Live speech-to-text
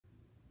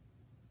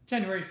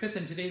January 5th,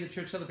 and today the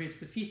church celebrates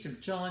the feast of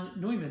John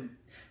Neumann,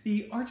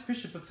 the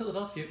Archbishop of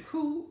Philadelphia,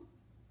 who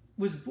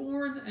was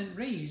born and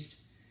raised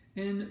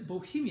in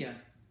Bohemia,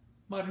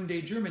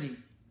 modern-day Germany,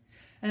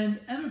 and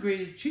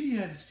emigrated to the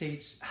United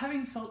States,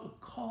 having felt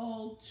a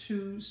call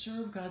to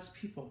serve God's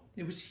people.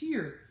 It was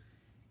here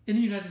in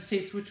the United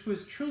States, which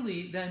was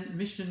truly then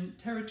mission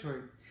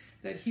territory,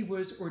 that he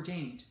was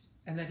ordained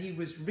and that he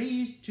was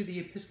raised to the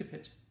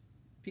episcopate,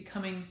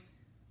 becoming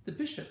the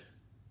Bishop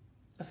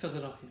of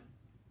Philadelphia.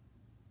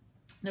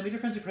 Now, my dear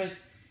friends of Christ,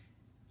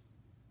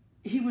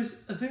 he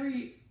was a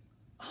very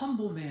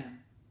humble man,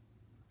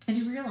 and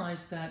he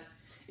realized that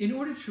in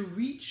order to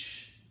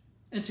reach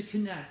and to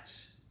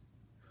connect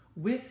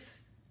with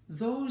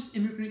those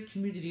immigrant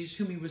communities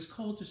whom he was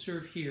called to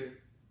serve here,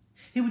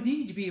 he would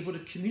need to be able to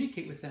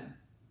communicate with them.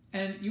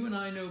 And you and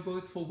I know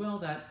both full well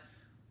that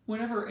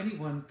whenever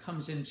anyone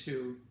comes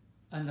into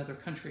another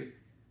country,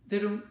 they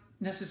don't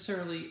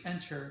necessarily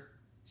enter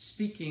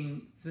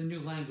speaking the new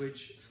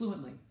language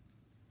fluently,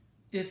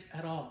 if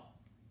at all.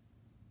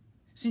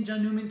 St.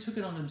 John Neumann took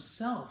it on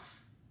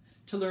himself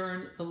to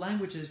learn the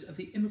languages of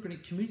the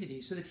immigrant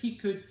community so that he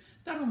could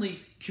not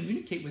only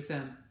communicate with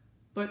them,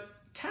 but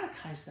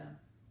catechize them,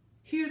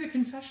 hear their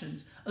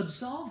confessions,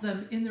 absolve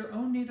them in their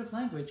own native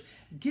language,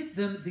 give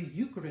them the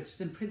Eucharist,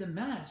 and pray the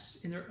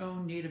Mass in their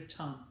own native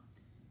tongue.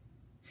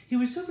 He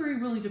was so very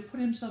willing to put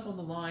himself on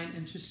the line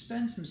and to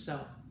spend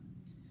himself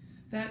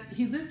that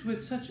he lived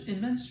with such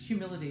immense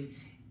humility.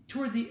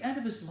 Toward the end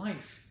of his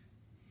life,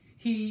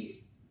 he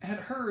had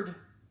heard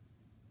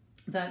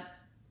that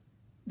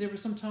there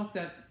was some talk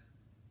that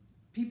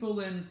people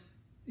in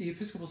the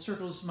Episcopal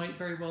circles might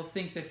very well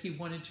think that he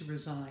wanted to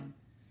resign.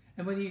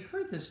 And when he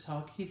heard this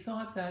talk, he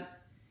thought that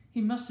he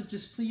must have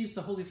displeased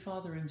the Holy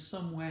Father in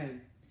some way,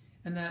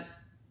 and that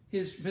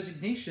his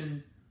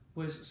resignation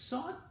was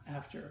sought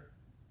after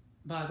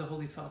by the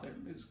Holy Father.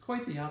 It was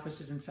quite the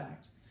opposite, in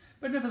fact.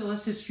 But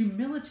nevertheless, his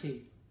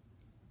humility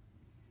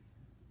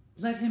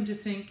led him to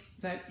think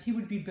that he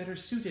would be better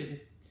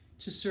suited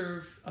to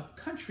serve a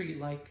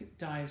country-like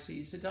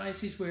diocese, a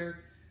diocese where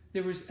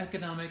there was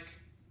economic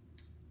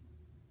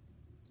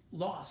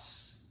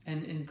loss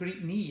and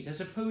great need, as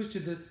opposed to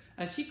the,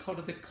 as he called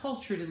it, the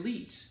cultured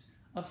elite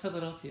of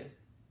Philadelphia.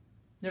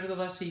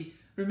 Nevertheless, he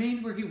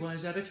remained where he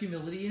was out of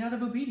humility and out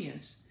of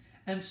obedience,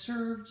 and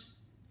served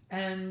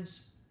and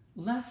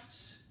left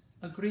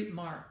a great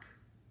mark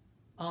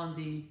on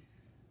the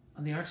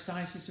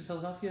Archdiocese of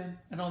Philadelphia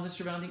and on the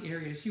surrounding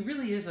areas. He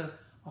really is a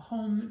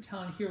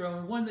hometown hero,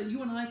 and one that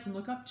you and I can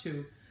look up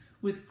to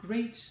with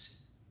great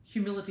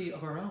humility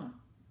of our own.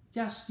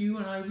 Yes, you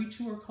and I, we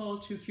too are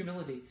called to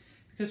humility,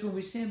 because when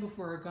we stand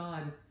before our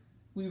God,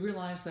 we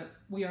realize that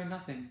we are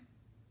nothing,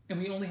 and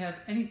we only have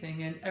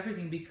anything and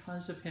everything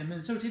because of him.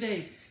 And so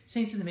today,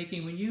 Saints in the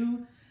Making, when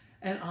you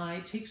and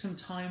I take some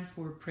time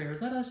for prayer,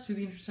 let us, through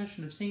the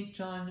intercession of St.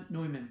 John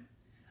Neumann,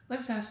 let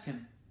us ask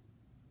him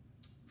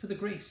for the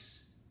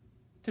grace,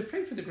 to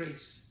pray for the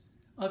grace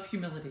of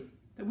humility,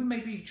 that we may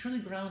be truly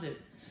grounded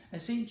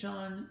as St.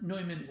 John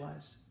Neumann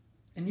was.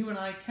 And you and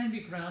I can be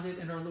grounded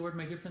in our Lord,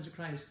 my dear friends of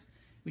Christ,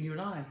 when you and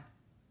I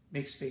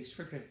make space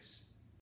for grace.